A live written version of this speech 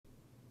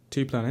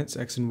Two planets,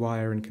 x and y,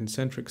 are in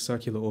concentric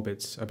circular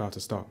orbits about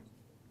a star.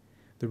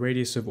 The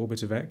radius of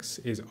orbit of x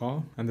is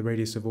r, and the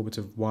radius of orbit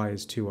of y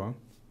is 2r.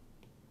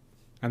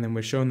 And then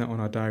we're showing that on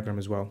our diagram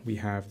as well. We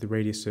have the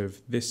radius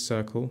of this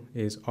circle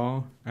is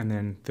r, and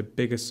then the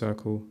biggest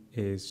circle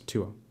is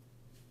 2r.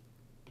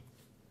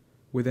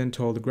 We're then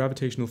told the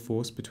gravitational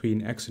force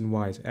between x and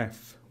y is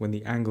F when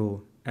the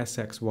angle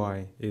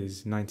SXY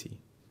is 90.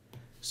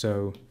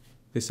 So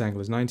this angle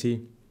is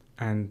 90,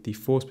 and the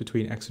force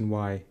between x and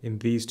y in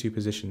these two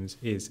positions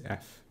is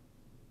F.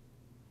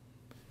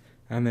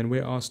 And then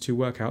we're asked to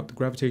work out the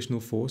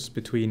gravitational force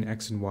between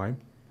x and y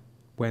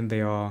when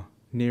they are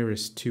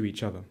nearest to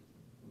each other.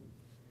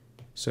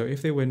 So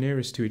if they were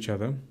nearest to each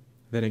other,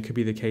 then it could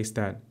be the case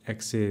that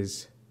x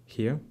is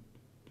here,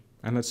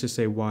 and let's just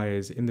say y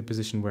is in the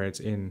position where it's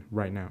in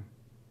right now.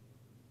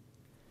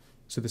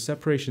 So the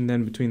separation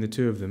then between the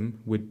two of them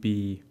would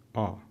be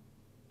r.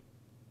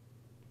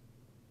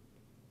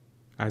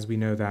 As we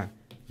know that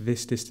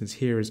this distance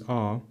here is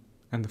r,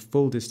 and the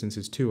full distance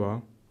is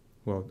 2r,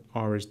 well,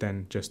 r is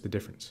then just the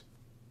difference.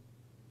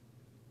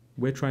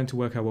 We're trying to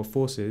work out what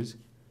force is,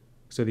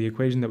 so the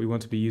equation that we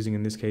want to be using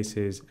in this case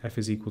is F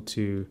is equal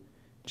to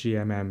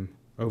gmm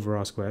over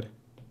r squared.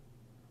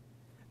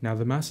 Now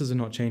the masses are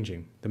not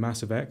changing. The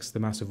mass of x, the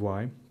mass of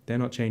y, they're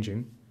not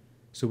changing,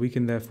 so we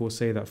can therefore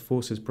say that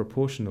force is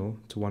proportional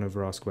to 1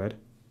 over r squared.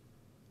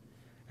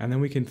 And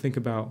then we can think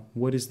about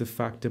what is the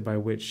factor by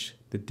which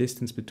the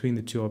distance between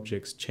the two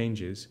objects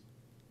changes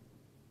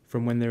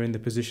from when they're in the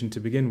position to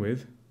begin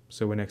with,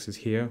 so when x is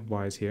here,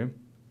 y is here,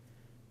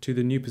 to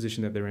the new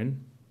position that they're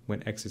in,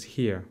 when x is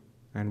here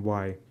and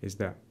y is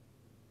there.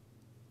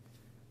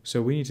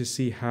 So we need to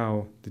see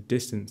how the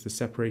distance, the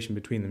separation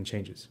between them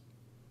changes.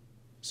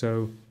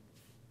 So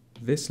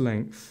this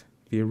length,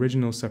 the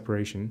original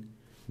separation,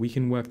 we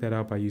can work that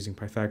out by using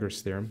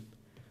Pythagoras' theorem.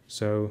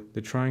 So the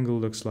triangle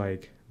looks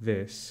like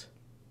this,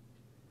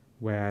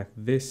 where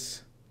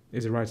this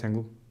is a right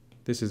angle,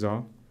 this is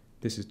r,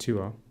 this is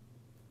 2r.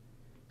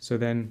 So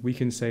then we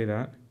can say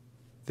that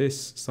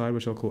this side,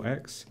 which I'll call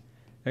x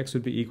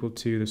would be equal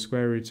to the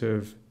square root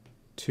of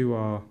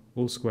 2r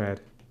all squared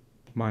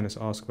minus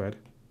r squared,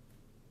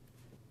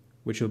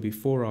 which will be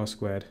 4r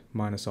squared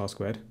minus r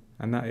squared,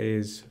 and that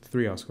is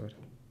 3r squared.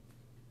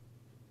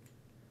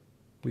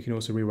 We can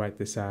also rewrite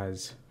this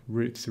as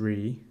root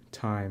 3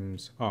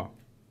 times r.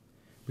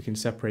 We can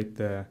separate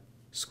the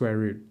square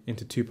root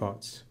into two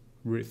parts,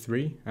 root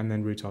 3 and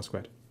then root r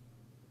squared.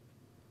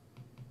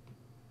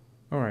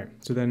 Alright,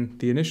 so then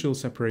the initial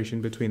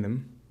separation between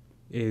them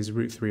is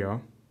root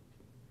 3r,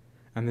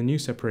 and the new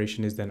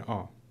separation is then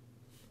r.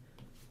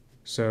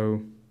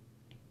 So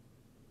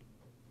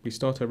we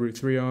start at root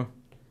 3r,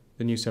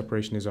 the new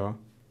separation is r.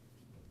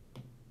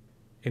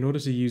 In order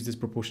to use this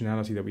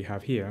proportionality that we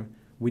have here,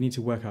 we need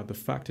to work out the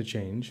factor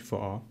change for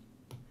r.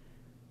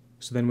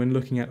 So then when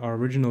looking at our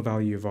original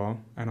value of r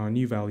and our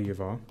new value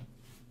of r,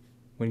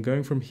 when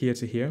going from here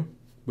to here,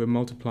 we're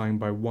multiplying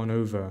by 1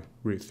 over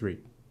root 3.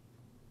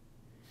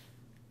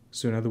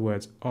 So in other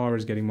words, r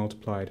is getting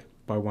multiplied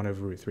by 1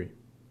 over root 3.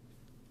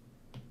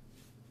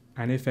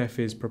 And if F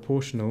is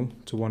proportional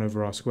to 1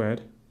 over r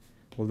squared,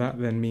 well, that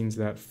then means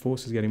that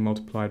force is getting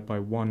multiplied by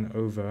 1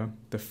 over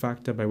the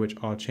factor by which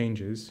r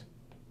changes,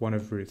 1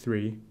 over root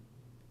 3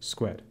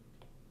 squared.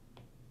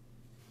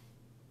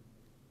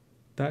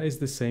 That is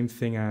the same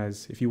thing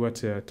as, if you were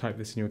to type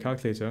this in your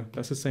calculator,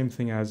 that's the same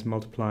thing as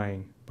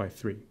multiplying by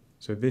 3.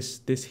 So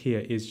this here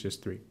is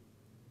just 3.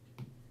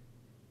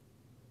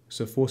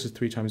 So force is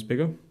 3 times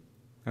bigger,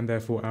 and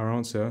therefore our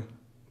answer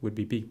would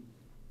be B.